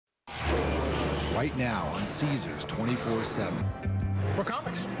right now on Caesars 24/7. We're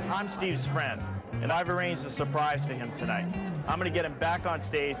comics. I'm Steve's friend, and I've arranged a surprise for him tonight. I'm going to get him back on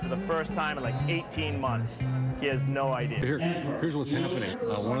stage for the first time in like 18 months. He has no idea. Here's what's happening.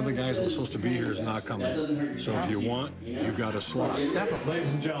 One of the guys that was supposed to be here is not coming. So if you want, you got a slot.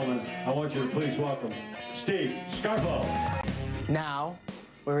 Ladies and gentlemen, I want you to please welcome Steve Scarfo. Now,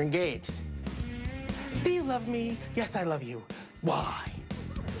 we're engaged. Do you love me? Yes, I love you. Why?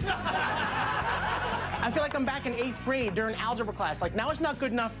 I feel like I'm back in 8th grade during algebra class. Like, now it's not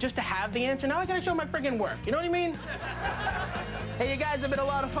good enough just to have the answer. Now I gotta show my friggin' work. You know what I mean? Hey, you guys have been a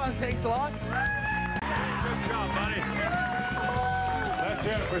lot of fun. Thanks a lot. Good job, buddy. Let's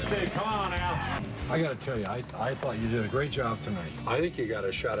hear it for Steve. Come on now. I got to tell you, I thought you did a great job tonight. I think you got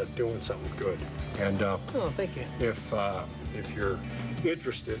a shot at doing something good. And Oh, thank you. if you're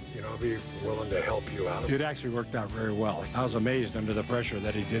interested, you know, I'll be willing to help you out. It actually worked out very well. I was amazed under the pressure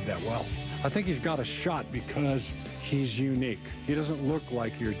that he did that well. I think he's got a shot because he's unique. He doesn't look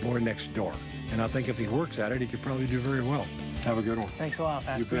like your boy next door. And I think if he works at it, he could probably do very well. Have a good one. Thanks a lot,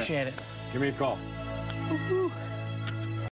 Pat. You bet. Appreciate it. Give me a call. Woo-hoo.